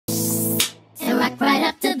right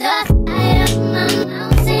up to the height of my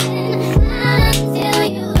mountain, until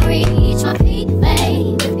you reach my peak,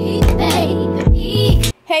 baby, baby.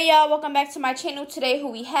 Hey y'all, welcome back to my channel. Today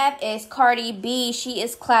who we have is Cardi B. She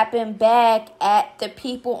is clapping back at the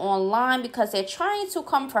people online because they're trying to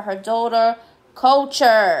come for her daughter,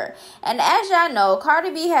 Kulture. And as y'all know, Cardi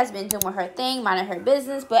B has been doing her thing, minding her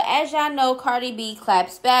business. But as y'all know, Cardi B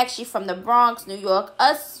claps back. She from the Bronx, New York.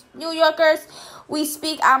 Us New Yorkers, we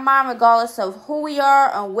speak our mind regardless of who we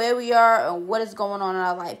are and where we are and what is going on in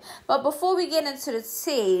our life. But before we get into the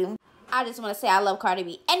tea, I just want to say I love Cardi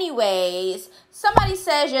B. Anyways, somebody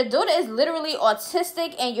says your daughter is literally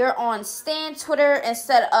autistic and you're on Stan Twitter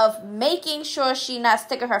instead of making sure she not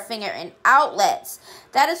sticking her finger in outlets.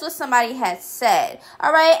 That is what somebody has said.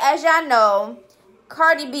 All right, as y'all know,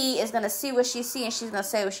 Cardi B is going to see what she sees and she's going to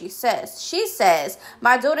say what she says. She says,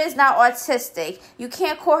 my daughter is not autistic. You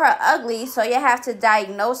can't call her ugly, so you have to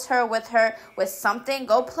diagnose her with something.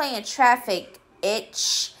 Go play in traffic,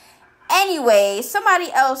 itch. Anyway, somebody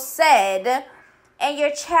else said, and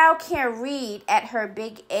your child can't read at her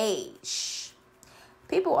big age.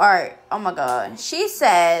 People are, oh my God. She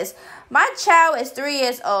says, my child is 3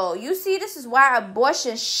 years old. You see, this is why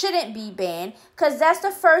abortion shouldn't be banned. Because that's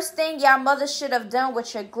the first thing y'all mothers should have done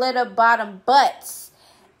with your glitter bottom butts.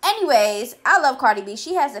 Anyways, I love Cardi B.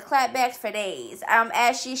 She has the clapbacks for days.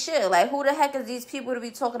 As she should. Like, who the heck is these people to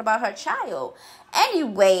be talking about her child?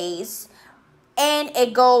 Anyways, and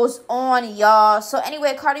it goes on, y'all. So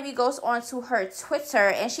anyway, Cardi B goes on to her Twitter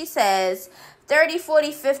and she says, 30,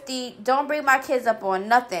 40, 50, don't bring my kids up on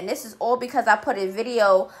nothing. This is all because I put a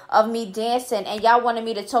video of me dancing and y'all wanted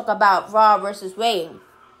me to talk about Roe versus Wade.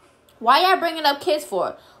 Why y'all bringing up kids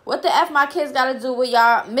for? What the F my kids got to do with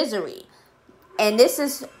y'all misery? And this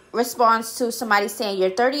is response to somebody saying you're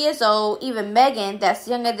 30 years old. Even Megan, that's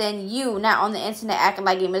younger than you, not on the internet acting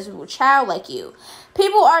like a miserable child like you.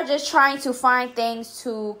 People are just trying to find things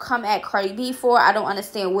to come at Cardi B for. I don't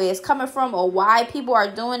understand where it's coming from or why people are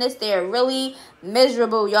doing this. They're really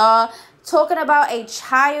miserable, y'all. Talking about a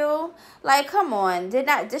child. Like, come on. Did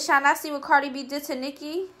y'all not see what Cardi B did to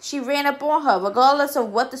Nicki? She ran up on her. Regardless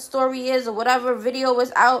of what the story is or whatever video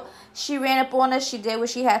was out, she ran up on her. She did what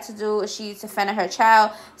she had to do. She defended her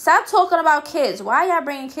child. Stop talking about kids. Why y'all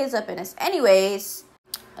bringing kids up in this? Anyways,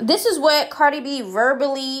 this is what Cardi B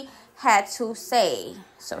verbally had to say.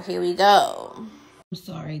 So here we go. I'm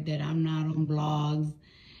sorry that I'm not on blogs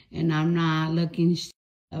and I'm not looking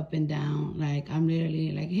up and down. Like, I'm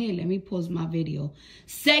literally like, hey, let me post my video.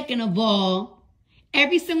 Second of all,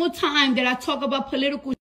 every single time that I talk about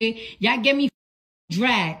political shit, y'all get me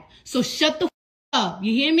dragged. So shut the up.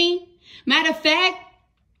 You hear me? Matter of fact,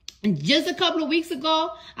 just a couple of weeks ago,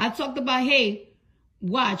 I talked about, hey,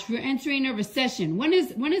 watch, we're entering a recession. When is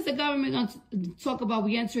the government going to talk about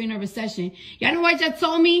we entering a recession? Y'all know what y'all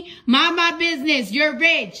told me? Mind my business. You're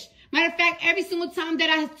rich. Matter of fact, every single time that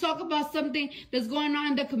I talk about something that's going on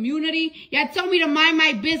in the community, y'all tell me to mind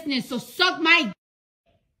my business. So suck my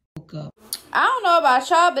up. I don't know about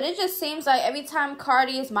y'all, but it just seems like every time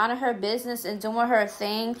Cardi is minding her business and doing her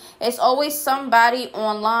thing, it's always somebody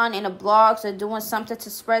online in the blogs or doing something to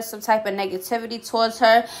spread some type of negativity towards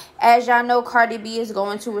her. As y'all know, Cardi B is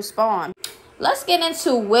going to respond. Let's get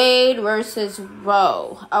into Wade versus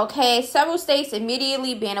Roe. Okay, several states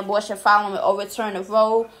immediately ban abortion following the overturn of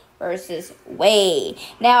Roe versus Wade.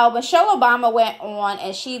 Now, Michelle Obama went on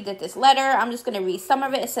and she did this letter. I'm just going to read some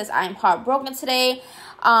of it. It says, I am heartbroken today.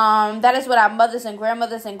 That is what our mothers and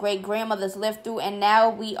grandmothers and great-grandmothers lived through, and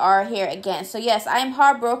now we are here again. So yes, I am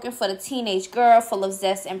heartbroken for the teenage girl full of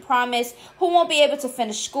zest and promise who won't be able to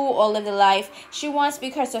finish school or live the life she wants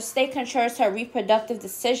because her state controls her reproductive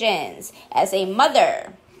decisions as a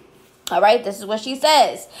mother. All right, this is what she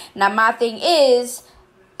says. Now, my thing is,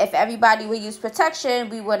 if everybody would use protection,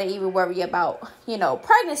 we wouldn't even worry about,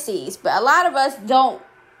 pregnancies. But a lot of us don't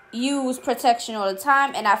use protection all the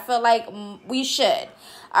time, and I feel like we should.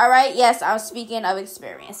 All right, yes, I'm speaking of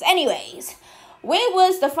experience. Anyways, where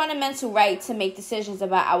was the fundamental right to make decisions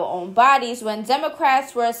about our own bodies when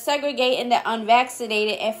Democrats were segregating the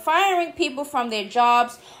unvaccinated and firing people from their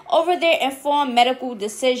jobs over their informed medical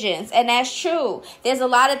decisions? And that's true. There's a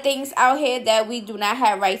lot of things out here that we do not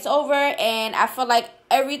have rights over, and I feel like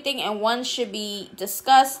everything in one should be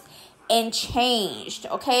discussed and changed.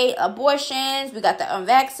 Okay, abortions, we got the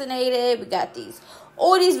unvaccinated, we got these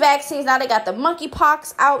all these vaccines. Now they got the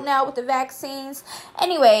monkeypox out now with the vaccines.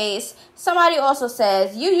 Anyways, somebody also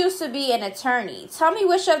says, you used to be an attorney. Tell me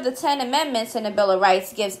which of the 10 amendments in the Bill of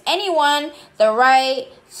Rights gives anyone the right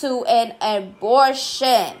to an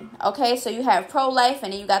abortion. Okay, so you have pro-life,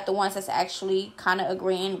 and then you got the ones that's actually kind of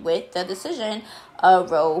agreeing with the decision of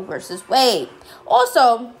Roe versus Wade.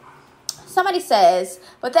 Also, somebody says,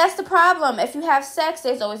 but that's the problem. If you have sex,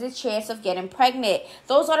 there's always a chance of getting pregnant.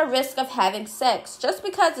 Those are the risks of having sex. Just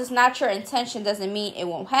because it's not your intention doesn't mean it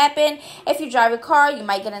won't happen. If you drive a car, you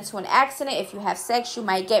might get into an accident. If you have sex, you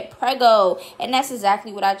might get preggo. And that's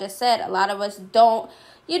exactly what I just said. A lot of us don't,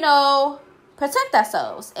 protect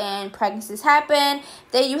ourselves, and pregnancies happen.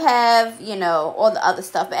 Then you have, all the other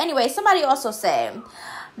stuff. But anyway, somebody also said,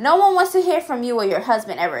 no one wants to hear from you or your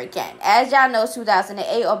husband ever again. As y'all know,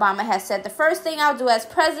 2008, Obama has said, the first thing I'll do as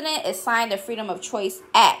president is sign the Freedom of Choice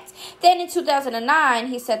Act. Then in 2009,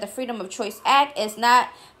 he said the Freedom of Choice Act is not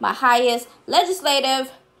my highest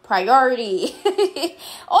legislative priority.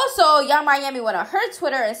 Also, Young Miami went on her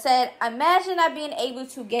Twitter and said, imagine not being able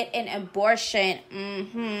to get an abortion.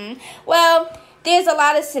 Well, there's a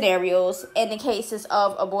lot of scenarios in the cases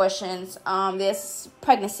of abortions. There's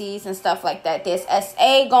pregnancies and stuff like that. There's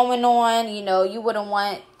SA going on. You wouldn't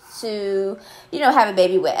want to, have a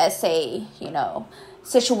baby with SA,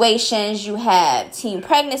 situations. You have teen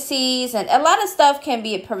pregnancies, and a lot of stuff can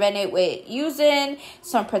be prevented with using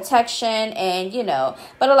some protection, and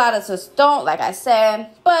but a lot of us don't, like I said.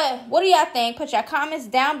 But what do y'all think? Put your comments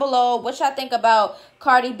down below. What y'all think about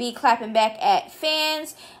Cardi B clapping back at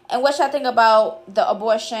fans, and what y'all think about the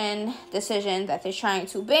abortion decision that they're trying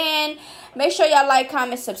to ban. Make sure y'all like,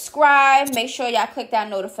 comment, subscribe. Make sure y'all click that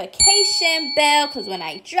notification bell, because when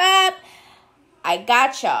I drop, I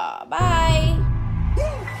got y'all. Bye.